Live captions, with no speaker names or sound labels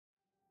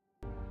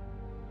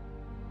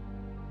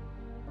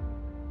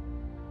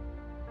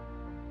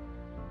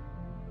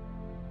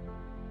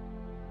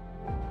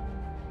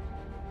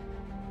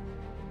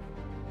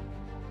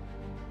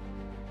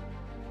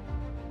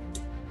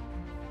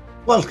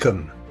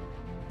Welcome.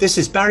 This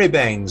is Barry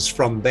Baines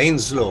from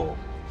Baines Law,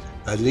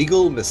 a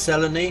legal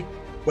miscellany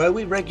where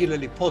we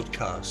regularly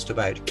podcast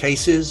about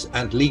cases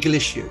and legal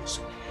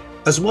issues,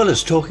 as well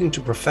as talking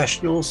to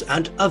professionals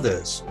and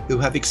others who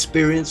have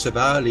experience of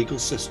our legal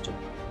system.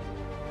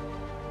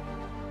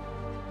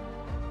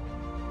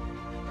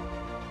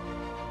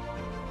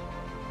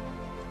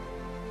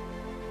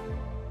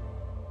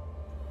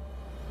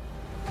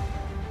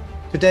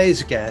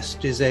 Today's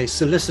guest is a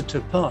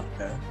solicitor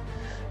partner,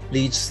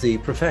 leads the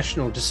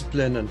professional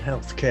discipline and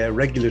healthcare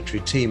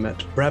regulatory team at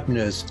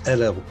Brabners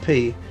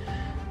LLP,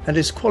 and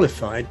is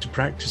qualified to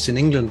practice in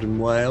England and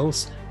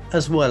Wales,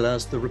 as well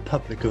as the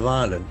Republic of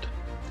Ireland.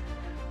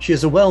 She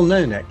is a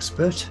well-known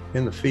expert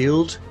in the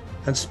field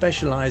and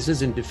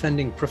specialises in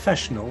defending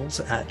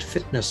professionals at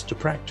fitness to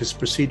practice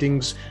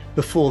proceedings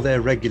before their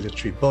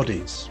regulatory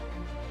bodies.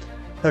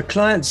 Her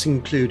clients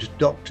include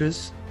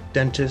doctors,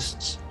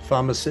 dentists,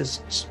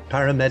 pharmacists,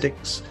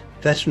 paramedics,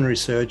 veterinary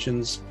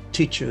surgeons,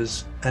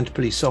 teachers, and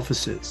police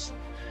officers.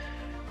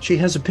 She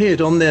has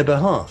appeared on their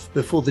behalf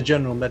before the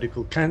General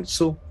Medical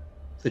Council,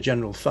 the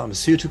General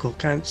Pharmaceutical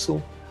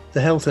Council,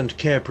 the Health and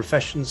Care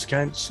Professions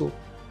Council,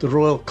 the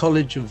Royal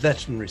College of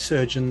Veterinary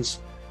Surgeons,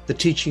 the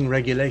Teaching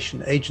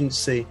Regulation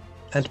Agency,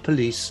 and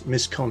police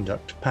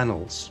misconduct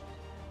panels.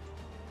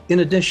 In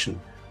addition,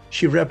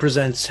 she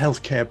represents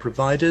healthcare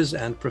providers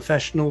and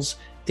professionals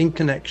in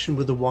connection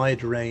with a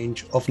wide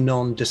range of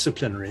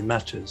non-disciplinary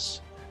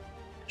matters.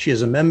 She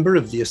is a member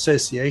of the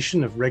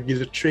Association of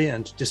Regulatory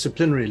and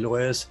Disciplinary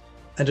Lawyers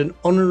and an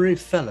honorary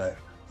fellow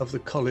of the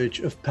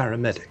College of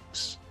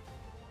Paramedics.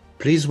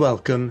 Please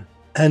welcome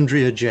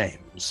Andrea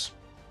James.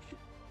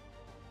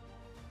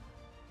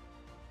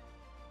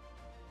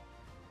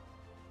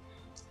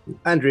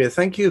 Andrea,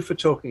 thank you for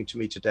talking to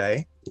me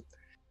today.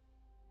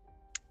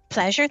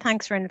 Pleasure.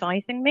 Thanks for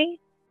inviting me.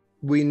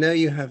 We know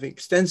you have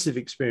extensive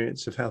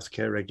experience of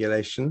healthcare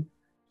regulation.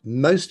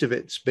 Most of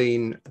it's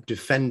been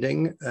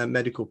defending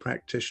medical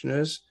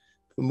practitioners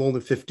for more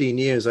than 15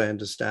 years, I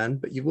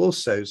understand, but you've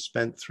also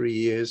spent 3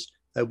 years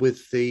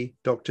with the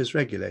doctors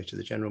regulator,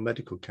 the General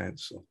Medical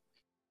Council.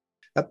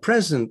 At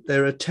present,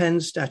 there are 10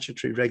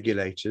 statutory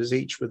regulators,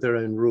 each with their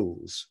own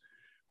rules.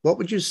 What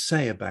would you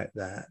say about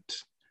that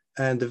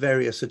and the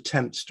various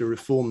attempts to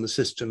reform the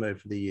system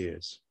over the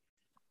years?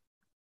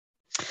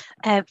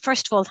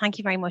 First of all, thank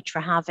you very much for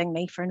having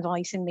me, for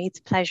inviting me. It's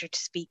a pleasure to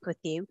speak with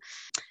you.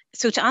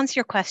 So to answer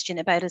your question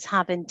about us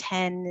having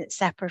 10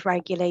 separate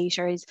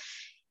regulators,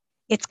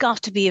 it's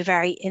got to be a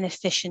very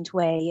inefficient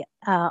way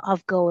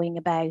of going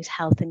about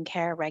health and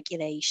care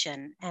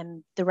regulation.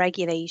 And the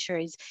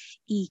regulators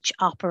each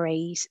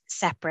operate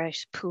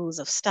separate pools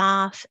of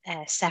staff,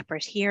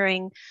 separate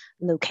hearing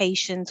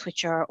locations,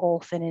 which are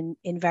often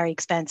in very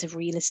expensive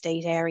real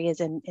estate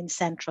areas in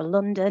central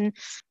London.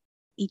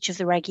 Each of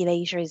the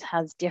regulators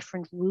has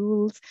different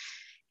rules.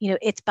 You know,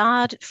 it's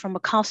bad from a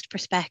cost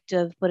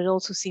perspective, but it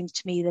also seems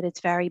to me that it's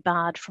very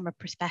bad from a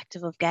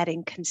perspective of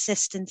getting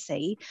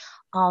consistency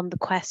on the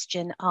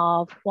question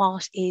of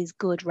what is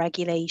good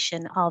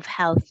regulation of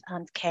health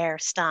and care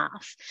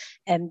staff.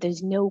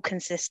 There's no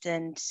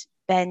consistent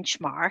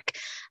benchmark.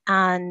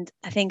 And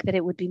I think that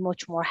it would be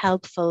much more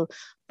helpful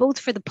both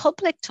for the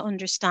public to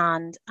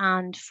understand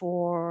and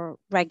for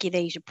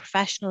regulated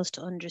professionals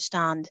to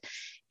understand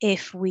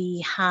if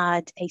we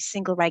had a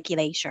single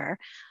regulator.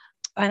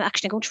 I'm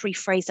actually going to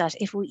rephrase that.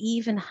 If we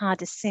even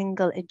had a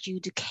single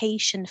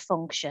adjudication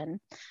function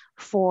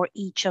for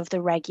each of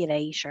the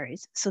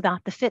regulators, so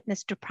that the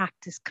fitness to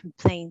practice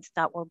complaints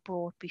that were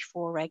brought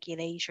before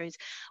regulators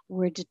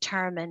were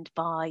determined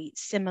by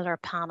similar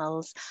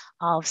panels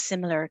of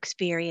similar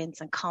experience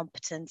and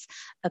competence,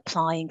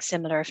 applying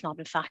similar, if not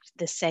in fact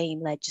the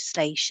same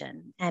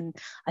legislation. And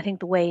I think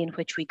the way in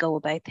which we go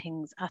about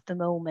things at the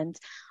moment,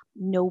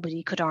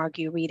 nobody could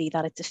argue really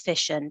that it's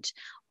efficient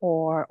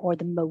or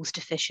the most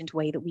efficient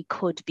way that we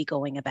could be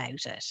going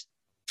about it.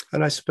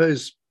 And I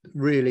suppose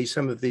really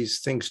some of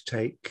these things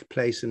take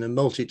place in a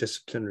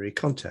multidisciplinary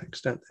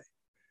context, don't they?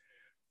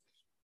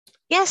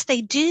 Yes,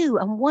 they do.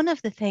 And one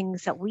of the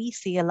things that we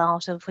see a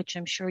lot of, which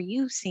I'm sure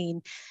you've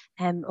seen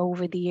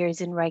over the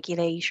years in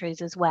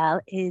regulators as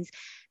well, is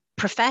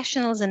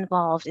professionals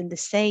involved in the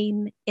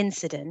same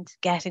incident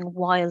getting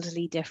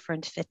wildly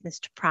different fitness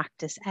to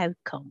practice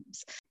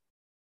outcomes.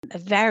 A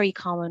very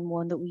common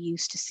one that we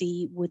used to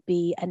see would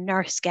be a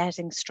nurse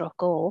getting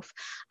struck off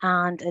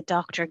and a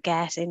doctor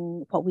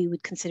getting what we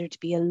would consider to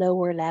be a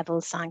lower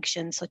level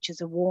sanction, such as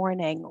a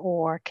warning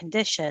or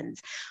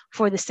conditions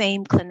for the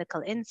same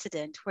clinical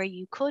incident, where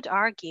you could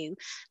argue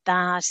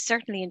that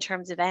certainly in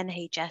terms of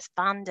NHS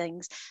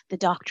bandings, the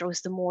doctor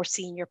was the more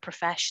senior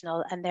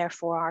professional and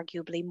therefore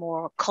arguably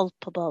more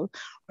culpable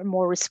or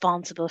more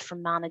responsible for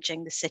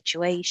managing the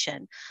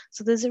situation.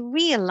 So there's a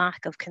real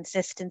lack of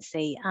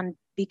consistency, and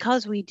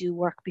because we do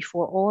work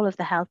before all of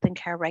the health and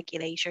care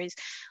regulators,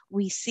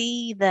 we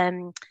see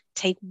them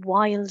take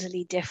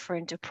wildly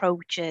different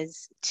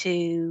approaches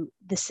to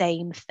the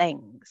same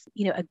things.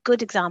 A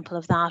good example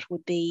of that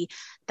would be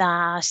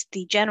that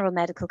the General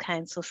Medical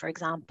Council, for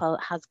example,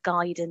 has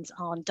guidance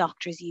on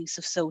doctors' use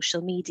of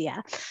social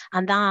media.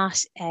 And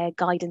that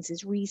guidance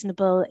is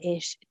reasonable.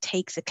 It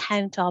takes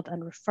account of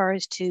and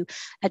refers to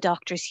a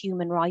Doctors'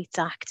 Human Rights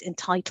Act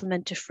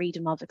entitlement to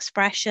freedom of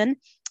expression.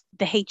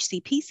 The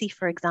HCPC,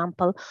 for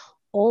example,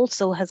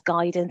 also has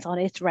guidance on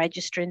its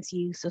registrants'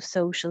 use of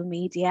social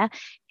media.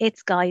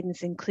 Its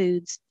guidance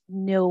includes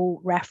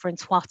no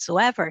reference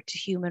whatsoever to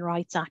Human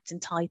Rights Act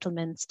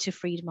entitlements to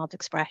freedom of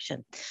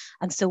expression.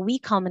 And so we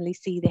commonly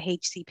see the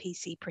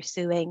HCPC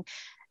pursuing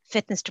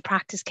fitness to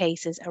practice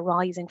cases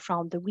arising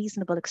from the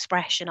reasonable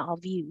expression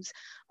of views,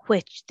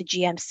 which the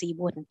GMC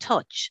wouldn't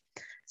touch.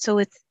 So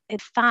it's a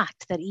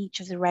fact that each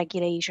of the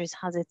regulators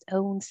has its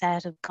own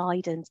set of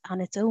guidance,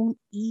 and its own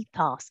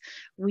ethos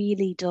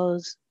really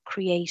does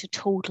create a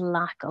total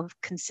lack of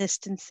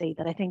consistency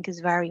that I think is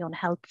very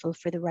unhelpful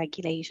for the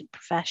regulated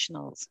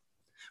professionals.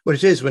 Well,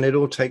 it is when it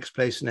all takes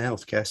place in a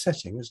healthcare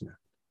setting, isn't it?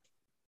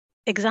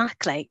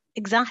 Exactly.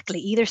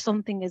 Either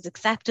something is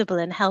acceptable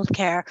in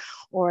healthcare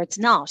or it's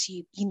not.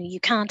 You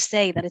can't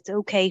say that it's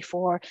okay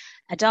for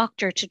a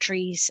doctor to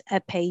treat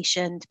a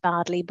patient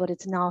badly, but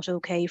it's not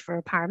okay for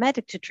a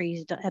paramedic to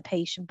treat a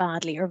patient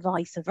badly, or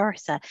vice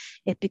versa.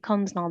 It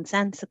becomes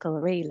nonsensical,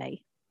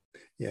 really.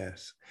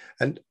 Yes.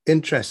 And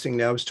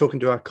interestingly, I was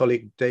talking to our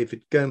colleague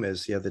David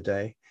Gomez the other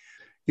day.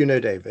 You know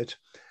David?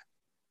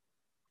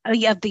 Oh,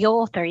 yeah, the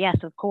author. Yes,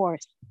 of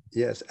course.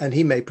 Yes. And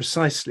he made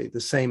precisely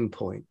the same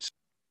point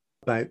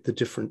about the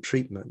different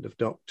treatment of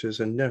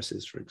doctors and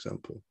nurses, for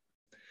example.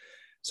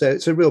 So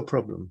it's a real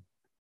problem.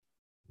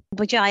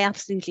 But yeah, I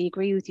absolutely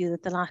agree with you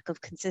that the lack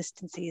of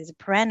consistency is a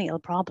perennial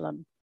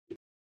problem.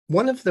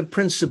 One of the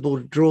principal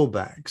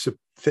drawbacks of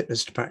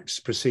fitness to practice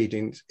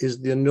proceedings is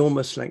the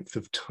enormous length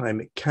of time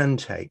it can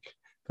take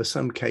for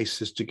some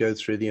cases to go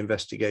through the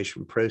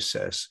investigation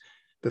process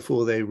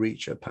before they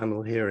reach a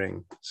panel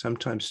hearing,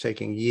 sometimes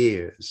taking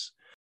years.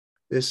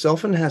 This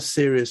often has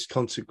serious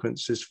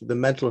consequences for the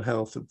mental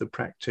health of the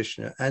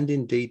practitioner and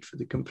indeed for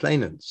the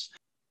complainants.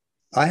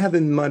 I have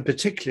in mind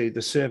particularly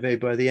the survey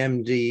by the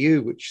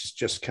MDU, which has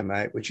just come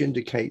out, which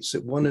indicates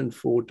that 1 in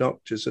 4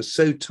 doctors are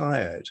so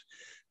tired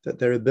that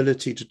their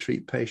ability to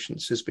treat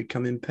patients has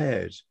become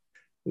impaired.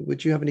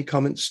 Would you have any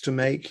comments to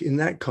make in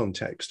that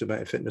context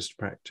about fitness to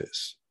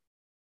practice?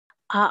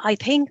 I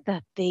think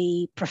that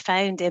the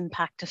profound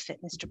impact of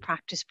fitness to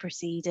practice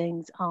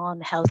proceedings on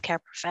healthcare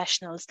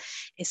professionals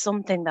is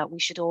something that we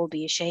should all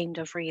be ashamed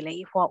of,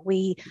 really. What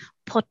we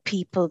put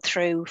people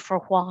through for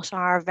what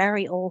are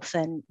very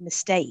often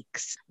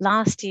mistakes.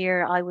 Last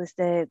year, I was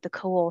the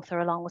co-author,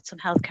 along with some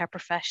healthcare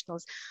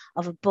professionals,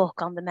 of a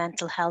book on the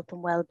mental health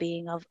and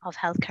well-being of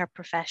healthcare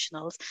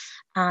professionals.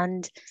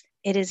 And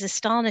it is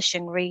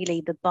astonishing,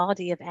 really, the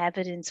body of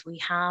evidence we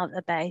have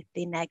about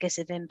the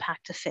negative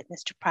impact of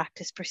fitness to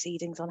practice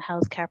proceedings on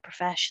healthcare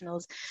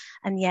professionals,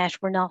 and yet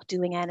we're not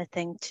doing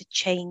anything to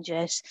change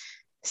it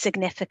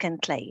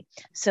significantly.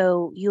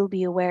 So you'll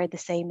be aware the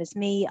same as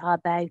me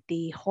about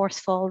the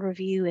Horsefall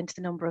review into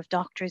the number of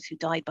doctors who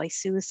died by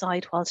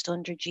suicide whilst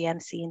under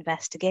GMC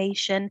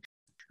investigation.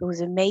 There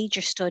was a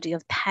major study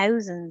of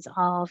thousands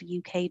of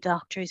UK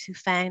doctors who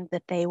found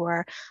that they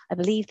were, I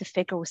believe the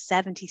figure was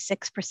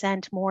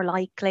 76% more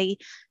likely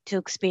to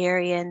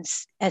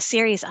experience a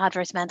serious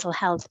adverse mental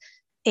health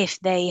if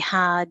they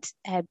had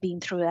been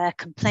through a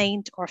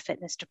complaint or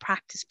fitness to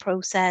practice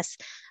process.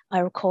 I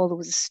recall there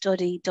was a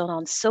study done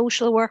on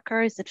social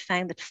workers that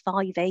found that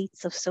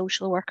 5/8 of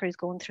social workers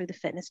going through the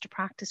fitness to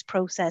practice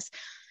process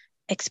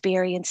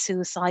experience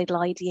suicidal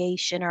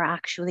ideation or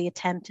actually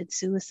attempted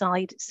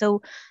suicide.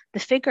 So the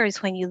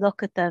figures, when you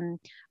look at them,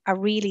 are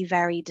really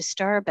very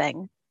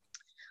disturbing.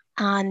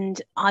 And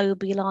I would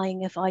be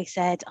lying if I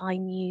said I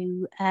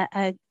knew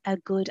a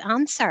good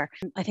answer.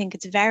 I think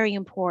it's very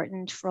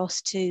important for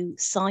us to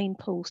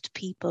signpost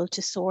people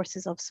to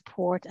sources of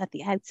support at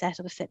the outset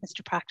of a fitness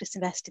to practice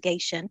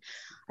investigation.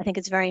 I think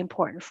it's very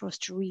important for us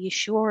to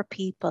reassure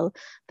people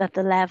that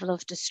the level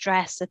of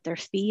distress that they're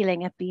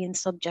feeling at being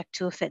subject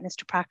to a fitness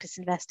to practice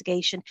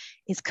investigation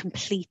is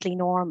completely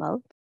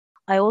normal.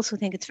 I also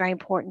think it's very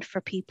important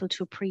for people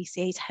to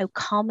appreciate how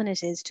common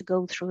it is to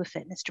go through a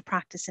fitness to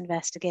practice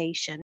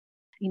investigation.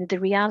 The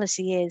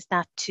reality is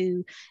that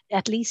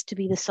at least to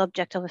be the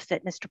subject of a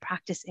fitness to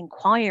practice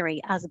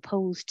inquiry, as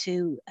opposed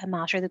to a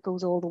matter that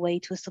goes all the way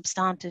to a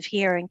substantive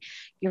hearing,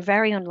 you're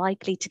very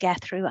unlikely to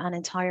get through an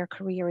entire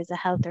career as a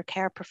health or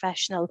care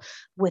professional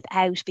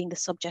without being the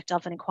subject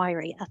of an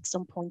inquiry at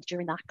some point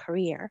during that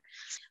career.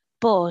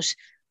 But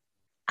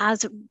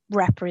as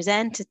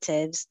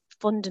representatives,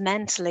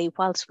 fundamentally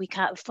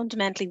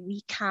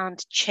we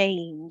can't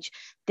change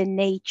the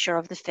nature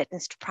of the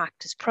fitness to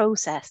practice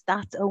process.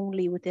 That's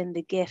only within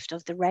the gift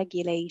of the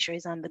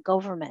regulators and the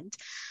government.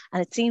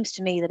 And it seems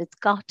to me that it's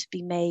got to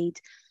be made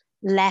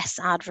less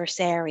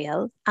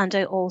adversarial. And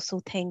I also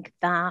think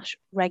that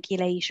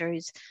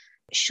regulators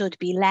should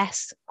be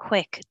less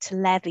quick to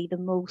levy the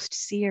most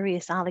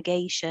serious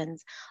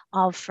allegations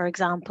of, for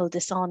example,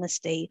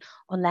 dishonesty,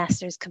 unless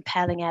there's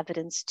compelling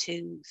evidence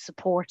to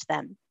support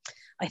them.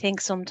 I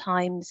think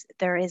sometimes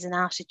there is an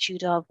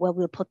attitude of, well,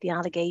 we'll put the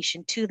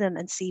allegation to them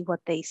and see what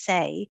they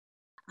say.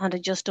 And I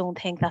just don't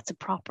think that's a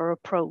proper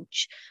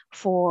approach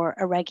for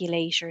a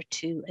regulator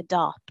to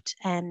adopt.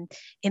 And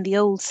in the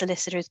old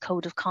Solicitor's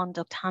Code of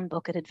Conduct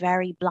handbook, it had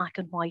very black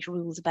and white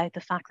rules about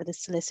the fact that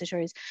as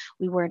solicitors,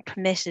 we weren't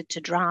permitted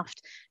to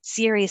draft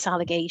serious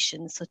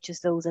allegations such as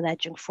those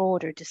alleging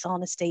fraud or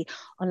dishonesty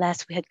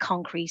unless we had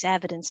concrete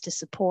evidence to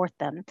support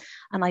them.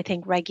 And I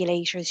think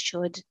regulators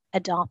should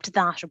adopt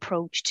that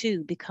approach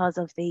too, because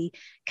of the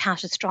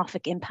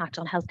catastrophic impact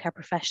on healthcare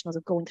professionals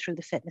of going through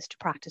the fitness to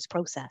practice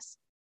process.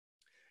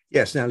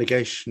 Yes, an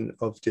allegation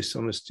of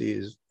dishonesty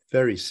is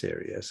very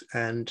serious.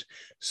 And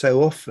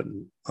so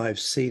often I've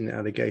seen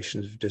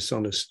allegations of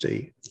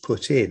dishonesty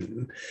put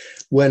in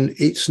when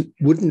it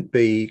wouldn't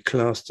be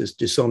classed as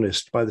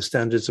dishonest by the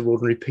standards of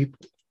ordinary people.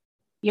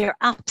 You're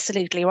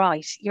absolutely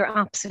right. You're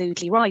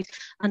absolutely right.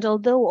 And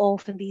although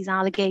often these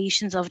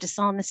allegations of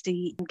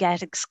dishonesty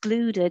get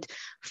excluded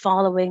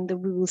following the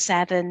Rule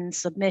 7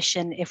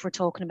 submission, if we're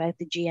talking about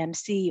the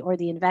GMC, or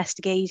the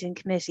investigating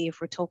committee, if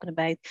we're talking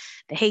about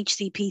the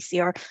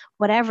HCPC, or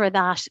whatever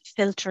that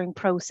filtering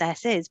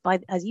process is,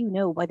 as you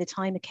know, by the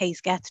time a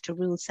case gets to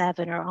Rule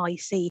 7 or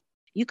IC,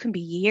 you can be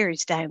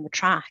years down the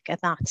track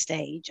at that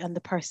stage, and the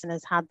person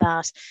has had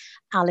that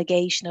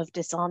allegation of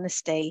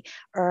dishonesty,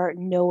 or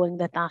knowing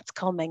that that's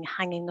coming,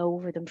 hanging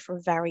over them for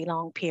a very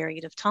long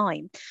period of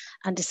time.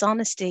 And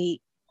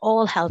dishonesty,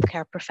 all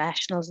healthcare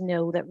professionals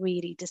know that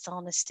really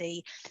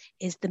dishonesty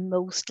is the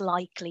most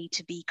likely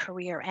to be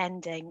career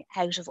ending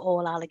out of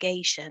all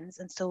allegations.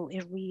 And so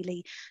it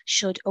really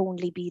should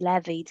only be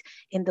levied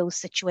in those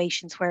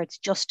situations where it's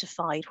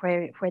justified,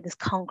 where there's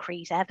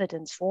concrete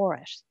evidence for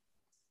it.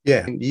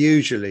 Yeah,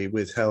 usually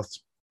with health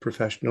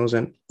professionals,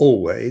 and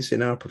always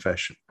in our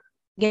profession.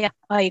 Yeah,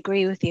 I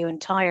agree with you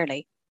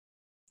entirely.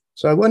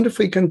 So I wonder if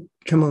we can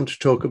come on to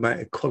talk about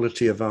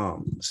equality of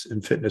arms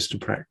in fitness to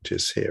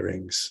practice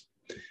hearings.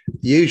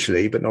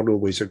 Usually, but not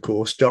always, of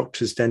course,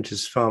 doctors,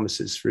 dentists,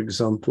 pharmacists, for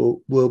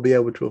example, will be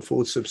able to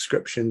afford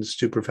subscriptions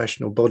to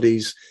professional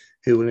bodies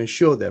who will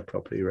ensure they're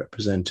properly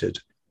represented.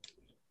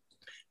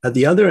 At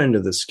the other end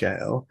of the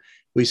scale,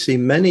 we see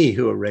many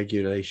who are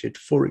regulated,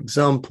 for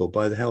example,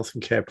 by the Health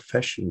and Care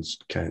Professions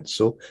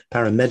Council,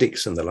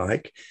 paramedics and the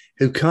like,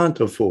 who can't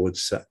afford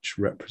such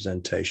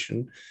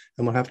representation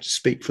and will have to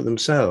speak for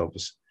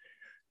themselves.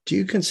 Do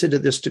you consider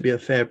this to be a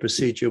fair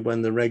procedure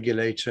when the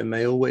regulator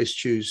may always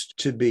choose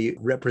to be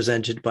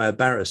represented by a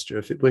barrister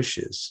if it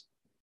wishes?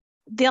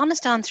 The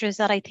honest answer is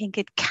that I think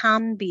it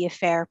can be a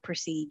fair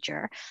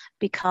procedure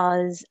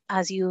because,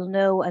 as you'll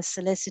know, as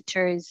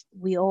solicitors,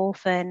 we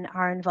often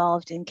are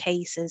involved in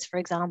cases, for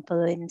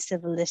example, in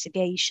civil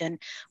litigation,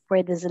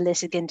 where there's a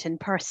litigant in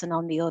person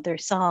on the other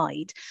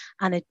side,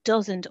 and it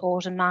doesn't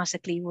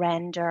automatically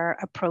render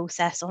a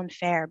process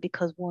unfair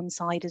because one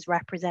side is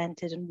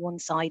represented and one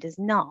side is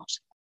not.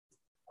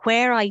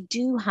 Where I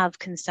do have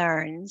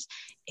concerns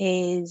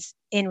is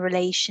in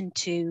relation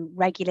to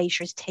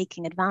regulators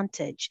taking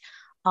advantage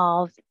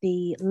of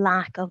the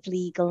lack of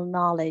legal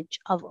knowledge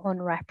of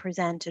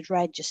unrepresented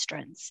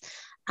registrants.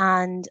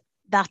 And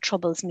that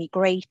troubles me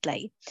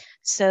greatly.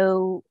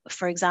 So,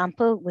 for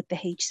example, with the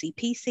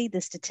HCPC, the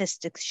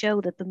statistics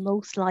show that the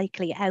most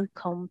likely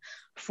outcome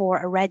for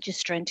a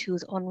registrant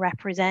who's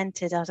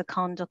unrepresented at a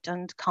conduct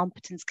and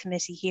competence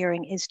committee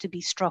hearing is to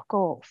be struck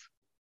off.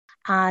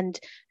 And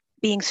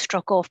being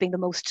struck off being the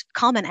most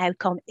common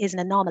outcome is an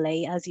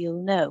anomaly, as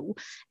you'll know,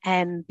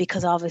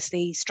 because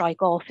obviously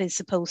strike off is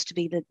supposed to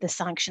be the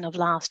sanction of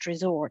last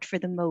resort for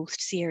the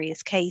most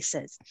serious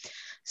cases.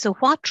 So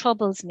what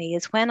troubles me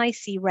is when I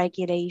see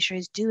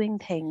regulators doing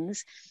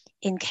things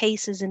in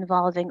cases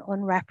involving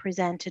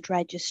unrepresented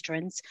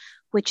registrants,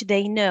 which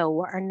they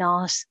know are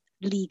not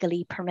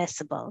legally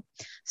permissible.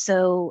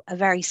 So a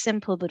very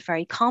simple but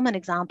very common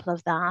example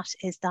of that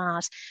is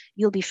that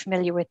you'll be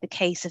familiar with the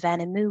case of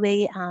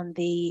Enamui and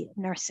the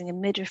Nursing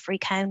and Midwifery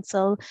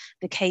Council,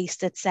 the case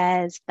that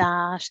says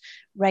that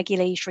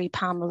regulatory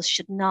panels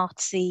should not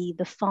see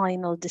the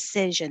final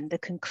decision, the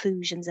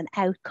conclusions and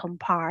outcome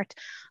part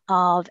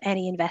of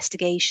any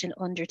investigation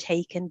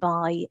undertaken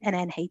by an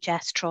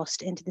NHS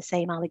trust into the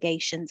same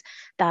allegations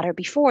that are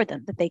before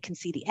them, that they can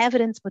see the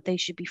evidence, but they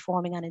should be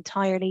forming an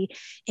entirely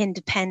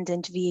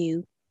independent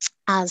view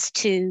as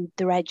to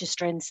the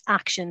registrant's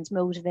actions,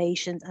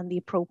 motivations, and the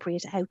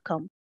appropriate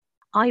outcome.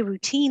 I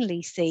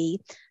routinely see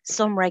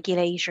some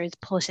regulators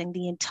putting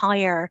the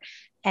entire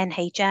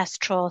NHS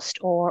trust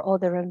or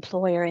other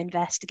employer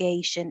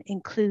investigation,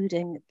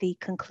 including the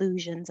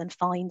conclusions and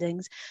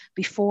findings,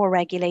 before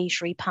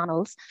regulatory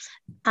panels,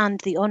 and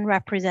the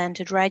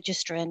unrepresented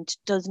registrant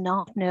does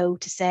not know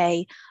to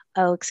say,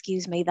 oh,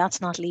 excuse me,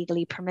 that's not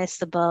legally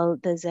permissible.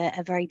 There's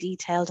a very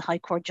detailed High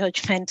Court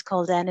judgment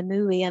called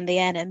NMUI and the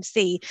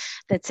NMC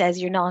that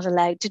says you're not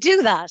allowed to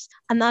do that.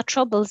 And that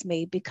troubles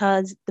me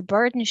because the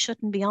burden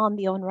shouldn't be on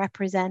the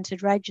unrepresented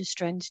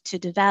registrant to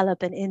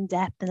develop an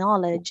in-depth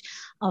knowledge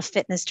of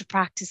fitness to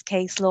practice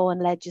case law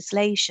and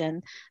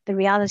legislation. The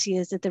reality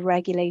is that the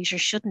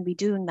regulators shouldn't be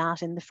doing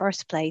that in the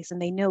first place,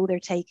 and they know they're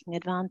taking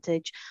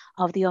advantage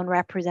of the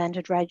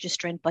unrepresented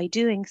registrant by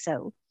doing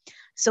so.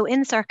 So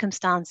in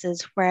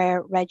circumstances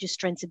where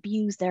registrants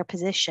abuse their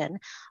position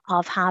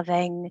of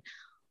having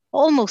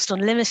almost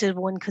unlimited,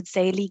 one could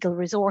say, legal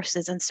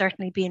resources, and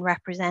certainly being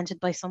represented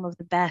by some of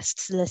the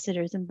best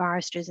solicitors and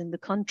barristers in the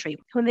country,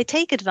 when they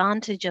take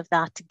advantage of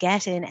that to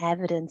get in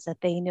evidence that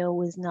they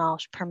know is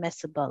not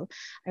permissible,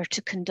 or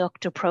to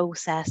conduct a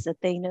process that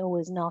they know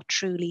is not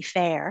truly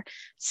fair,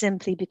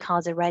 simply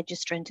because a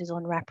registrant is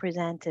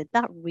unrepresented,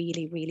 that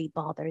really, really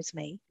bothers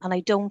me. And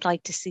I don't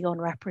like to see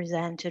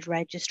unrepresented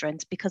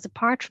registrants, because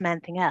apart from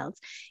anything else,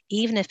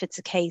 even if it's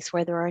a case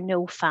where there are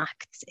no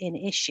facts in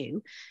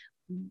issue,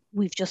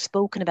 we've just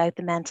spoken about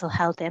the mental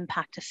health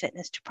impact of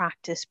fitness to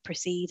practice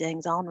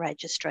proceedings on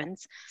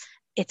registrants.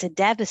 It's a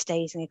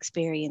devastating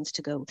experience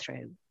to go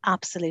through,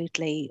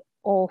 absolutely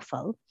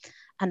awful.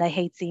 And I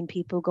hate seeing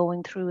people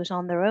going through it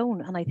on their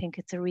own. And I think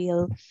it's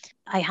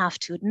I have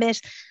to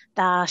admit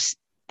that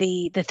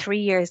the 3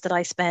 years that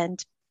I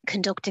spent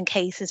conducting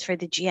cases for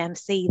the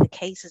GMC, the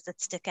cases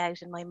that stick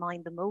out in my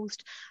mind the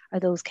most are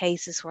those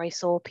cases where I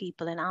saw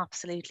people in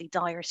absolutely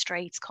dire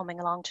straits coming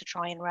along to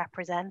try and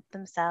represent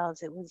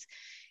themselves. It was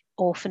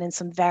often in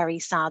some very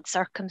sad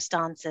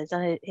circumstances,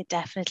 and it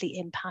definitely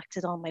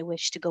impacted on my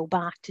wish to go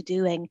back to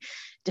doing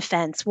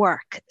defence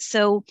work.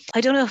 So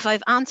I don't know if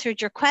I've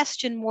answered your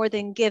question more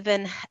than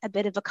given a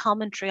bit of a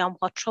commentary on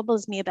what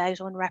troubles me about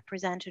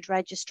unrepresented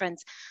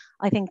registrants.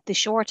 I think the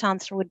short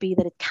answer would be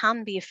that it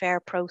can be a fair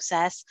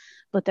process,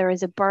 but there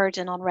is a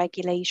burden on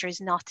regulators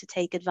not to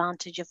take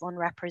advantage of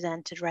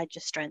unrepresented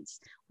registrants.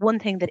 One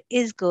thing that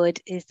is good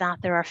is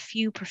that there are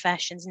few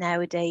professions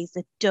nowadays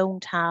that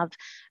don't have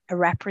a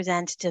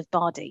representative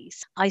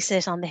bodies. I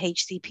sit on the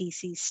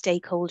HCPC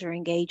Stakeholder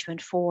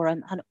Engagement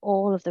Forum, and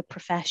all of the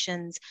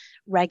professions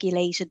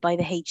regulated by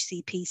the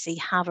HCPC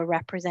have a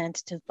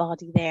representative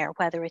body there,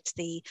 whether it's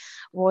the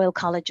Royal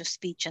College of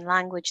Speech and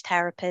Language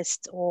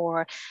Therapists,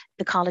 or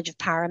the College of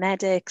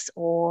Paramedics,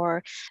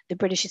 or the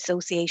British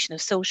Association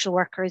of Social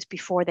Workers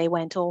before they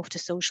went off to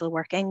Social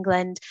Work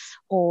England,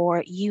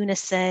 or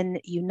Unison,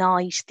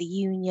 Unite, the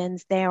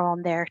unions, they're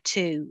on there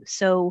too.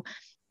 So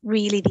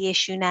really the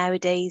issue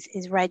nowadays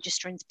is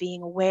registrants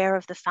being aware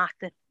of the fact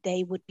that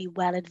they would be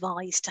well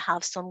advised to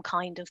have some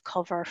kind of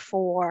cover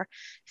for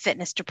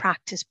fitness to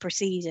practice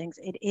proceedings.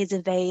 It is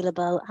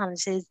available and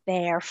it is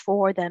there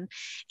for them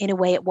in a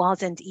way it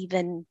wasn't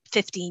even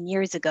 15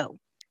 years ago.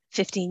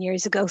 15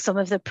 years ago, some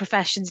of the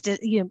professions,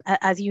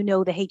 as you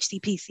know, the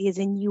HCPC is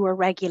a newer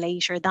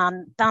regulator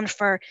than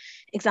for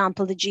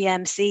example, the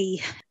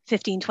GMC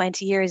 15,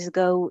 20 years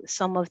ago.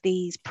 Some of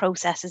these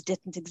processes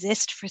didn't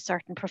exist for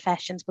certain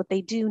professions, but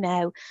they do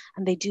now,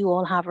 and they do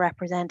all have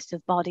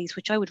representative bodies,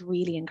 which I would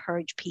really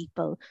encourage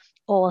people,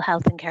 all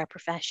health and care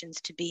professions,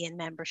 to be in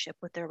membership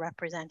with their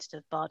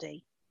representative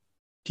body.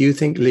 Do you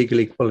think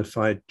legally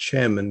qualified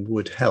chairman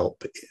would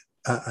help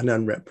an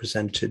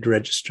unrepresented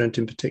registrant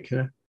in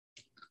particular?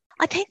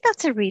 I think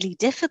that's a really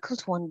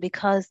difficult one,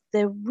 because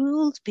the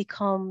roles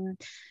become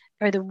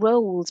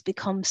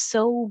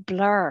so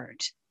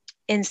blurred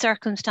in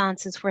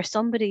circumstances where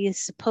somebody is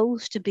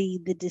supposed to be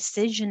the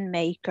decision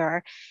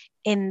maker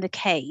in the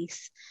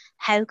case.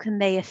 How can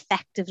they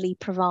effectively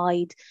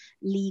provide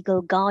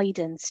legal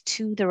guidance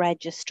to the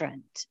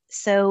registrant?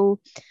 So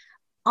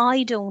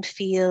I don't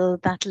feel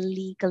that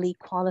legally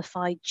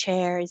qualified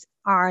chairs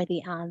are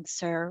the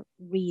answer,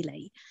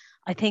 really.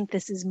 I think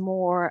this is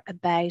more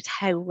about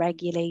how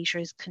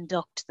regulators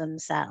conduct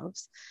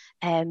themselves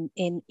in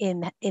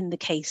the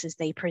cases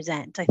they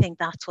present. I think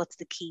that's what's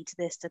the key to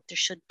this, that there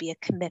should be a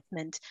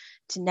commitment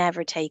to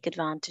never take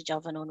advantage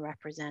of an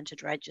unrepresented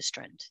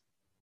registrant.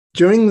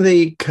 During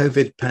the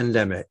COVID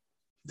pandemic,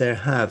 there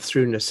have,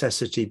 through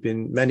necessity,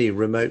 been many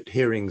remote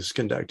hearings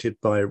conducted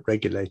by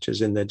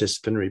regulators in their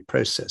disciplinary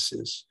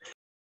processes.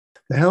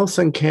 The Health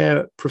and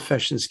Care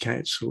Professions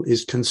Council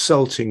is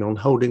consulting on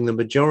holding the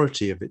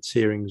majority of its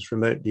hearings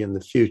remotely in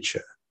the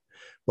future,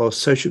 while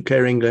Social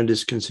Care England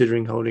is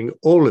considering holding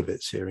all of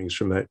its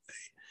hearings remotely.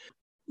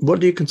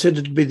 What do you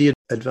consider to be the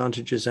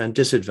advantages and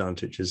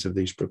disadvantages of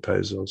these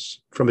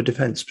proposals from a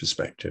defence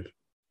perspective?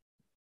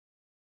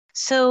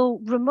 So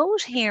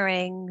remote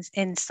hearings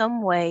in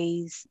some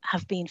ways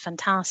have been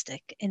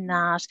fantastic, in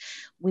that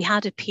we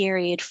had a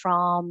period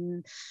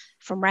from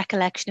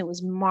recollection, it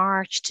was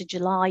March to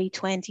July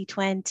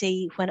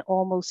 2020, when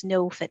almost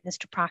no fitness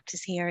to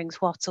practice hearings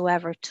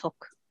whatsoever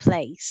took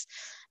place.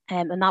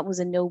 And that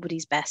was in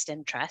nobody's best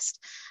interest.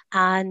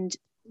 And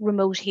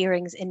remote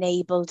hearings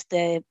enabled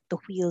the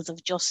wheels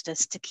of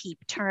justice to keep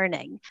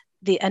turning.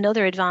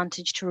 Another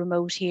advantage to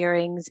remote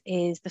hearings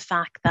is the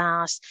fact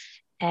that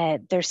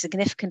They're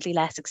significantly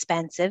less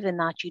expensive in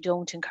that you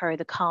don't incur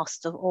the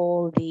cost of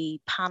all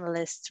the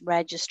panelists,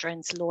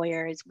 registrants,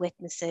 lawyers,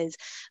 witnesses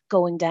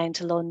going down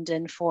to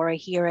London for a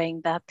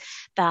hearing that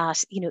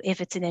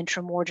if it's an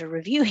interim order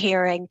review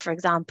hearing, for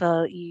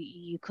example,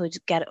 you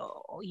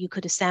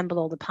could assemble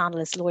all the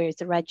panelists, lawyers,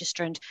 the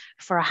registrant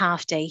for a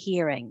half-day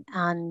hearing,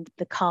 and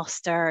the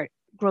costs are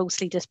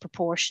grossly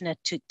disproportionate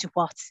to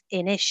what's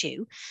in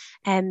issue.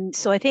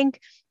 So I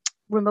think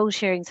remote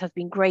hearings have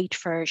been great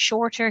for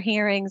shorter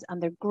hearings,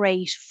 and they're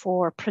great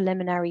for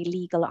preliminary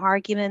legal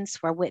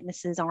arguments where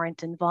witnesses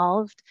aren't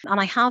involved. And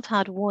I have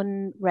had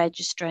one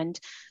registrant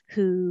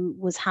who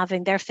was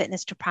having their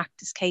fitness to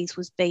practice case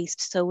was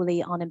based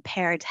solely on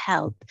impaired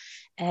health.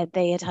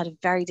 They had had a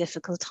very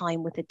difficult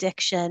time with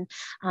addiction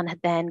and had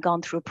then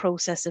gone through a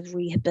process of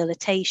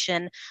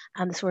rehabilitation.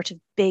 And the sort of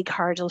big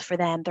hurdle for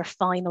them, their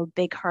final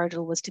big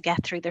hurdle, was to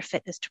get through their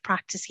fitness to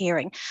practice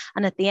hearing.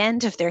 And at the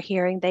end of their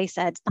hearing, they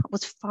said that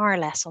was far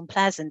less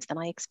unpleasant than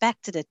I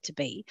expected it to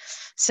be.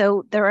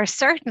 So there are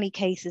certainly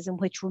cases in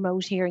which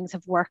remote hearings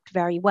have worked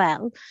very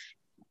well.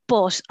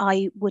 But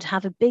I would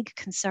have a big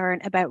concern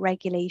about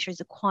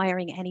regulators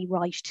acquiring any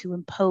right to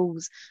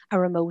impose a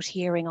remote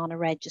hearing on a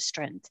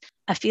registrant.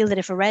 I feel that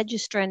if a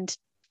registrant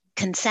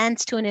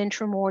consents to an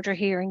interim order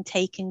hearing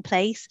taking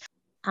place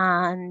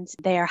and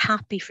they are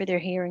happy for their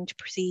hearing to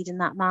proceed in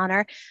that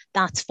manner,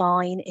 that's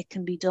fine. It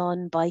can be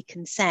done by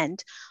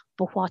consent.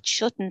 But what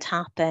shouldn't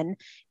happen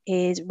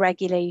is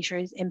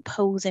regulators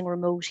imposing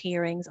remote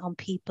hearings on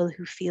people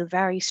who feel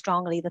very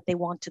strongly that they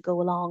want to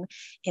go along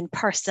in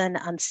person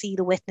and see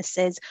the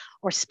witnesses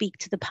or speak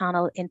to the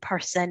panel in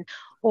person.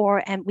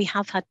 Or we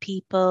have had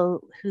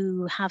people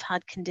who have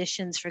had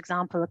conditions, for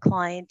example, a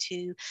client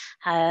who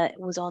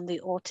was on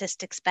the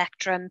autistic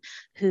spectrum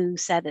who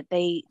said that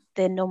the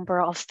number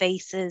of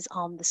faces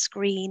on the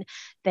screen,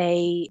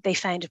 they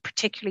found it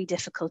particularly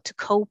difficult to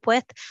cope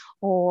with.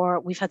 Or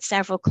we've had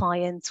several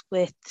clients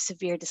with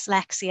severe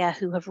dyslexia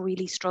who have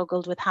really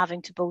struggled with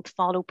having to both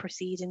follow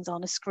proceedings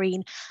on a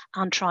screen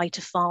and try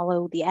to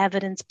follow the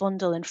evidence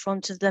bundle in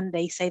front of them.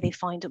 They say they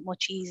find it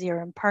much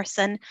easier in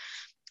person.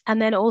 And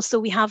then also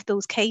we have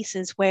those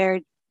cases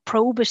where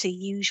probity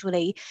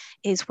usually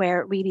is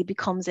where it really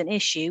becomes an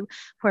issue,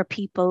 where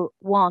people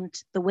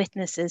want the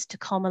witnesses to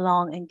come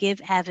along and give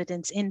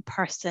evidence in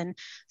person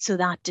so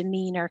that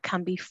demeanour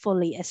can be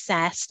fully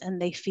assessed, and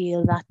they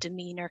feel that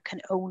demeanour can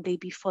only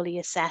be fully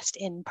assessed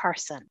in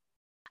person.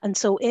 And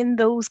so in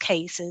those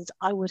cases,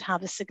 I would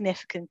have a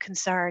significant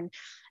concern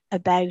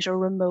about a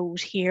remote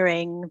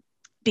hearing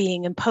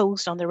being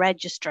imposed on the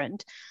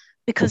registrant.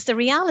 Because the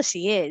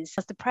reality is,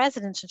 as the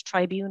president of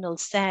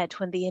tribunals said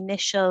when the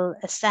initial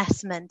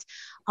assessment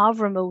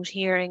of remote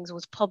hearings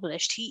was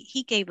published,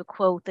 he gave a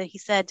quote that he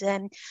said,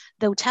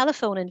 though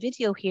telephone and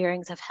video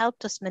hearings have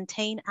helped us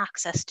maintain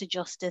access to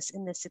justice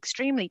in this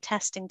extremely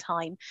testing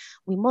time,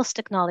 we must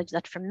acknowledge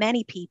that for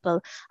many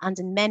people and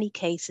in many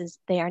cases,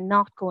 they are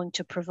not going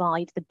to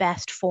provide the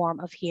best form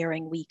of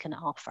hearing we can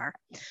offer.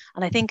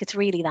 And I think it's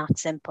really that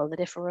simple,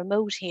 that if a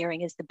remote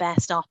hearing is the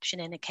best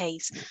option in a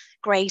case,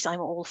 great, I'm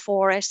all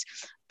for it.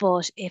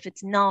 But if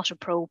it's not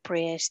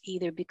appropriate,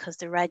 either because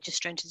the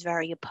registrant is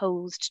very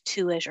opposed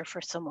to it or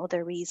for some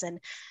other reason,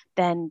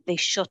 then they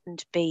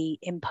shouldn't be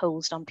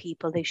imposed on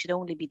people. They should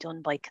only be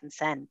done by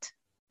consent.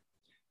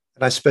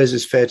 And I suppose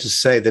it's fair to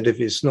say that if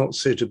it's not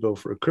suitable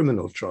for a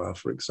criminal trial,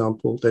 for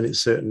example, then it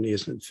certainly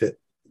isn't fit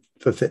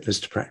for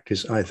fitness to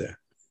practice either.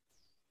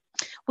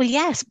 Well,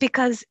 yes,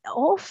 because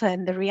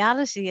often the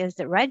reality is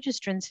that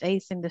registrants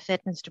facing the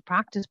fitness to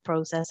practice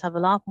process have a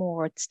lot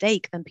more at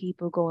stake than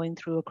people going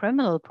through a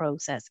criminal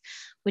process,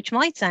 which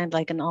might sound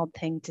like an odd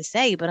thing to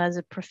say, but as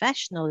a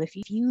professional, if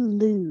you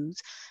lose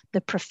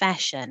the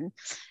profession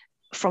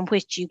from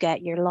which you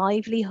get your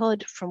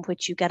livelihood, from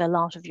which you get a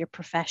lot of your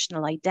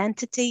professional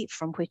identity,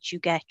 from which you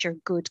get your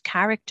good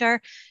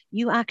character,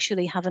 you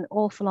actually have an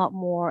awful lot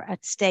more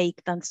at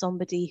stake than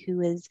somebody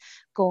who is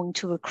going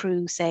to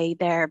accrue, say,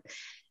 their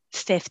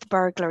fifth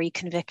burglary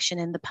conviction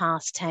in the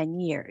past 10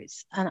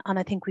 years. And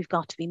I think we've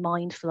got to be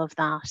mindful of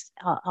that,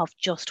 of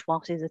just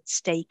what is at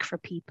stake for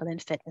people in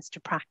fitness to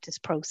practice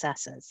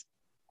processes.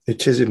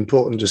 It is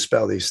important to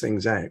spell these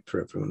things out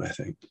for everyone, I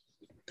think.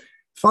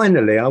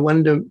 Finally, I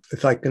wonder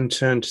if I can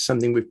turn to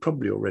something we've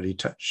probably already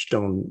touched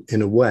on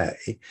in a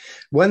way.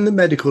 When the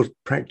Medical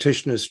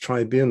Practitioners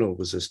Tribunal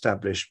was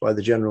established by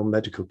the General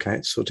Medical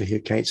Council to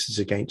hear cases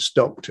against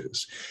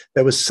doctors,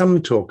 there was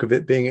some talk of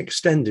it being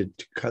extended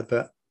to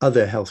cover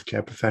other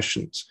healthcare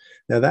professions.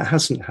 Now, that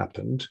hasn't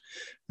happened.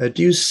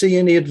 Do you see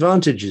any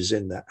advantages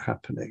in that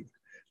happening?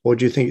 Or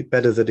do you think it's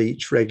better that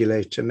each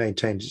regulator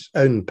maintains its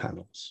own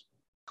panels?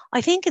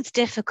 I think it's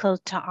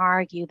difficult to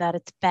argue that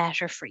it's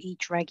better for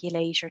each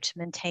regulator to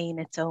maintain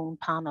its own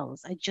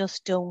panels. I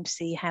just don't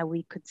see how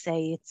we could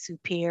say it's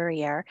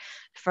superior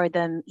for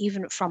them,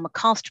 even from a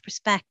cost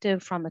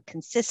perspective, from a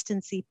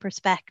consistency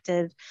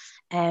perspective,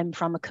 and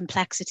from a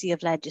complexity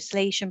of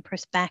legislation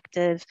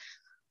perspective.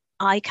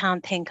 I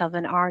can't think of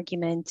an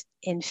argument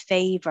in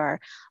favour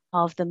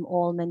of them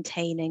all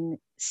maintaining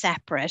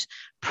separate,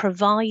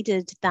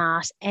 provided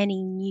that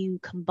any new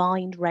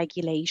combined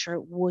regulator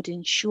would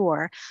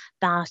ensure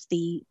that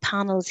the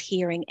panels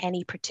hearing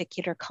any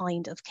particular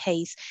kind of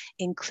case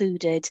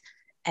included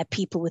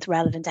people with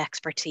relevant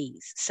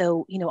expertise.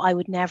 So, I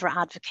would never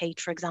advocate,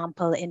 for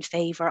example, in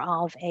favour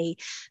of a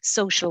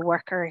social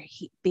worker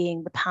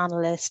being the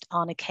panellist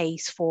on a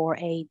case for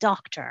a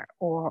doctor,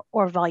 or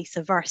vice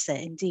versa.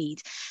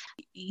 Indeed,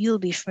 you'll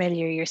be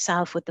familiar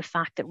yourself with the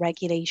fact that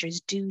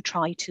regulators do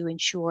try to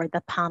ensure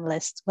that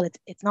panellists, well,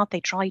 it's not they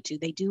try to,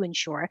 they do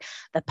ensure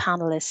that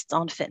panellists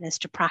on fitness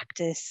to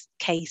practice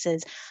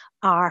cases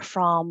are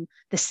from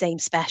the same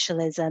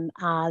specialism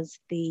as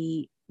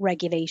the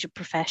regulated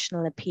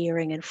professional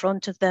appearing in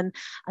front of them.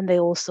 And they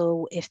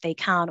also, if they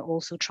can,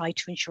 also try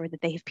to ensure that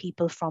they have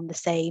people from the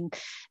same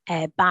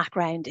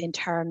background in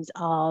terms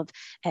of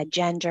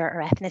gender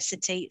or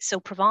ethnicity. So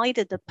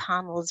provided the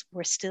panels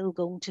were still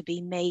going to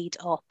be made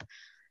up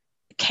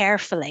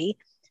carefully,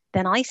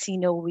 then I see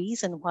no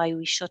reason why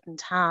we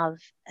shouldn't have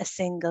a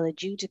single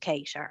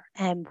adjudicator,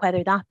 and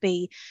whether that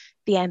be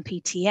the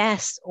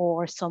MPTS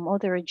or some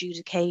other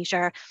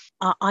adjudicator.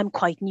 I'm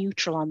quite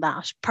neutral on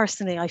that.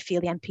 Personally, I feel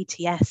the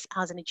MPTS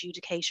as an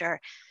adjudicator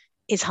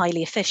is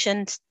highly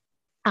efficient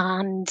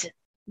and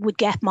would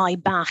get my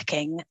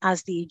backing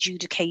as the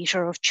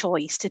adjudicator of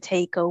choice to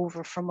take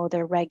over from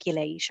other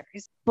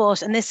regulators.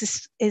 But, and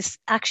this is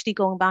actually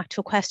going back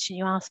to a question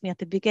you asked me at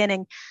the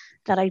beginning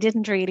that I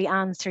didn't really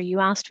answer.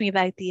 You asked me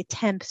about the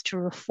attempts to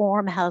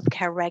reform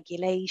healthcare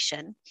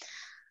regulation.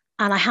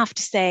 And I have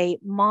to say,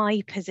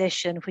 my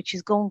position, which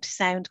is going to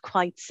sound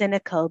quite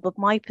cynical, but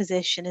my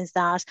position is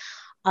that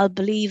I'll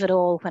believe it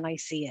all when I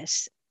see it.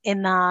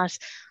 In that,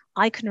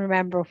 I can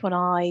remember when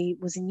I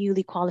was a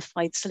newly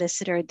qualified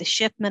solicitor, the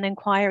Shipman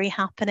inquiry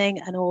happening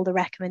and all the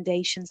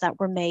recommendations that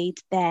were made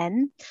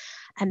then.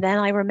 And then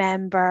I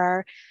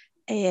remember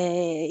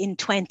in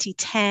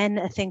 2010,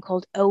 a thing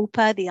called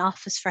OPA, the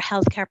Office for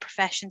Healthcare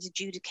Professions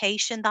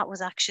Adjudication, that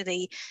was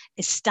actually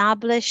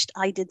established.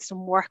 I did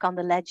some work on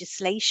the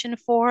legislation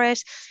for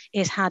it.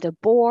 It had a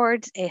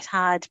board, it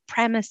had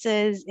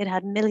premises, it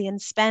had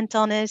millions spent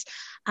on it.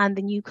 And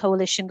the new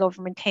coalition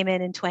government came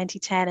in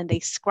 2010 and they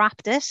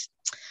scrapped it.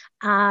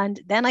 And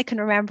then I can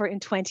remember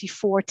in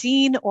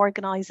 2014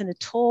 organising a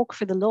talk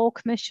for the Law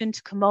Commission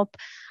to come up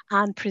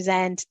and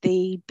present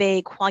the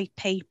big white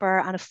paper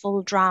and a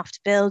full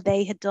draft bill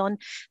they had done.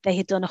 They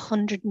had done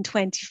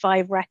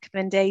 125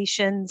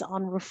 recommendations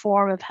on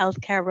reform of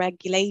healthcare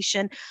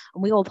regulation.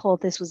 And we all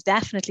thought this was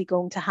definitely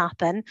going to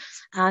happen.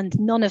 And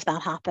none of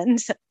that happened.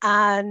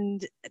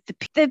 And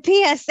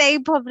the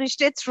PSA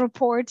published its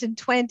report in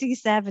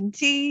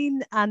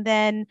 2017. And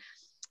then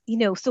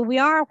so we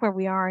are where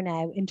we are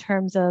now in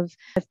terms of,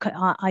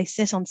 I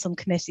sit on some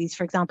committees,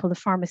 for example, the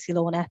Pharmacy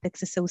Law and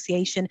Ethics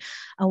Association,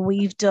 and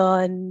we've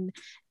done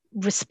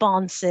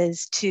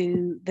responses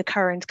to the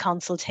current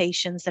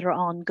consultations that are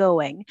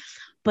ongoing.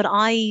 But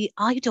I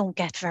don't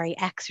get very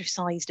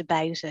exercised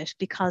about it,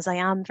 because I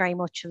am very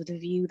much of the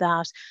view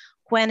that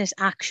when it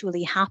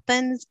actually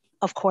happens,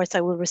 of course,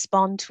 I will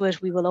respond to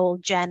it. We will all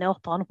gen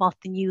up on what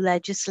the new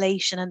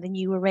legislation and the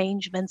new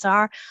arrangements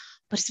are.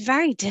 But it's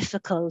very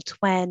difficult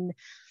when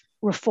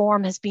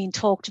reform has been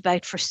talked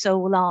about for so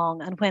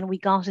long, and when we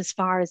got as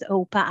far as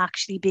OPA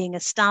actually being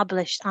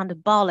established and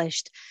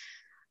abolished,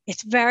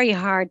 it's very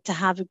hard to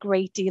have a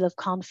great deal of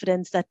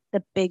confidence that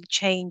the big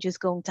change is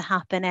going to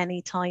happen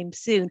anytime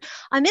soon.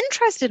 I'm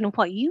interested in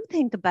what you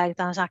think about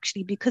that,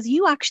 actually, because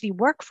you actually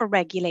work for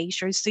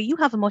regulators, so you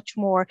have a much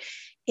more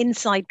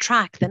inside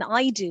track than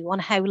I do on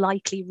how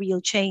likely real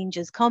change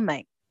is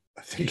coming.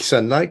 I think it's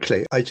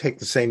unlikely. I take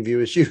the same view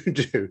as you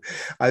do.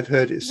 I've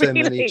heard it so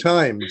Really? many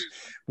times.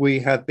 We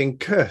have been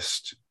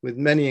cursed with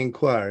many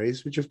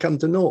inquiries which have come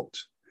to naught.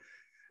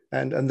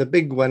 And the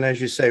big one,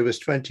 as you say, was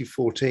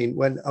 2014,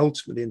 when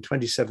ultimately in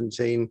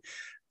 2017,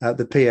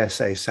 the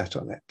PSA sat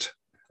on it.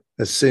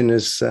 As soon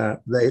as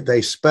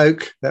they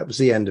spoke, that was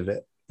the end of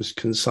it. Was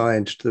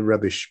consigned to the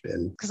rubbish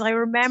bin. Because I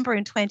remember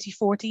in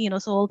 2014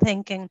 us all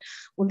thinking,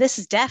 well, this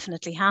is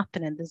definitely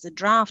happening. There's a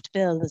draft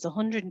bill, there's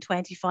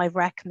 125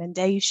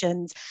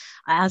 recommendations.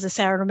 As I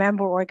say, I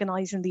remember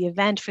organising the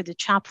event for the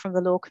chap from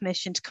the Law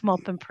Commission to come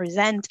up and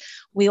present.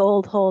 We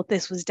all thought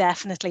this was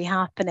definitely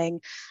happening,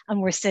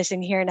 and we're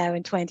sitting here now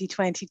in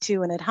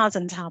 2022 and it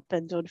hasn't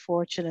happened,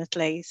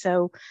 unfortunately.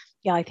 So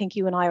yeah, I think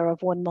you and I are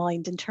of one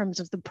mind in terms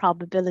of the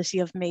probability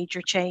of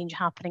major change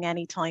happening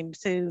anytime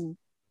soon.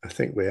 I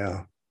think we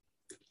are.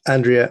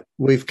 Andrea,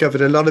 we've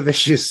covered a lot of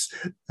issues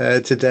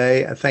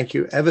today. Thank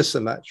you ever so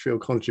much for your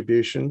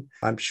contribution.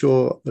 I'm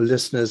sure the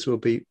listeners will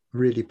be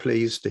really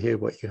pleased to hear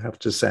what you have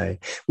to say.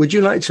 Would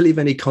you like to leave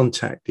any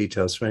contact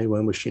details for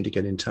anyone wishing to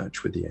get in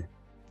touch with you?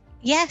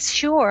 Yes,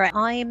 sure.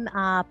 I'm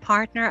a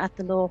partner at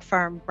the law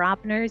firm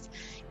Brabners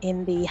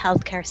in the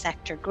healthcare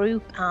sector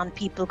group, and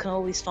people can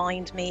always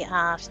find me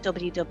at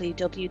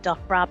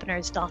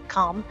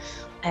www.brabners.com.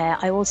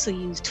 I also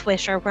use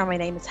Twitter, where my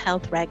name is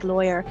Health Reg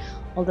Lawyer,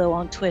 although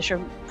on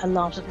Twitter a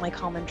lot of my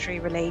commentary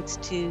relates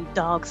to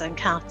dogs and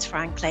cats,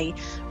 frankly,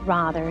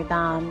 rather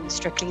than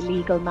strictly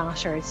legal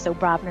matters. So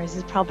Brabners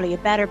is probably a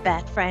better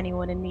bet for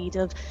anyone in need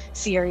of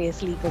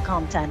serious legal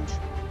content.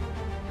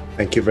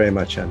 Thank you very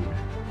much, Andrea.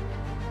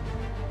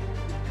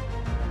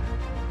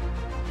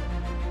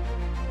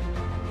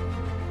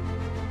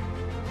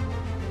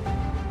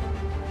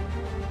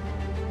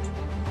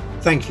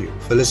 Thank you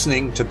for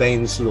listening to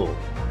Baines Law.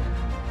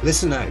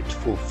 Listen out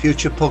for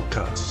future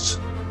podcasts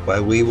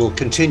where we will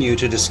continue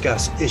to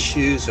discuss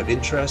issues of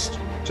interest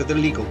to the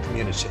legal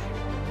community.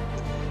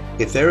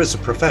 If there is a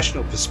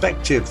professional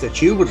perspective that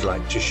you would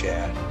like to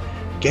share,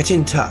 get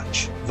in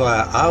touch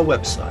via our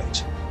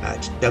website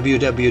at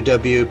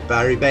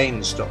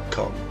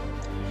www.barrybaines.com.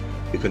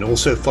 You can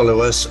also follow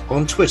us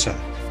on Twitter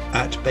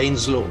at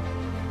Baines Law.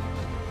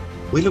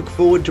 We look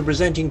forward to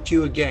presenting to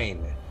you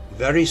again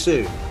very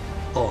soon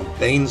on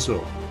Baines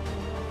Law.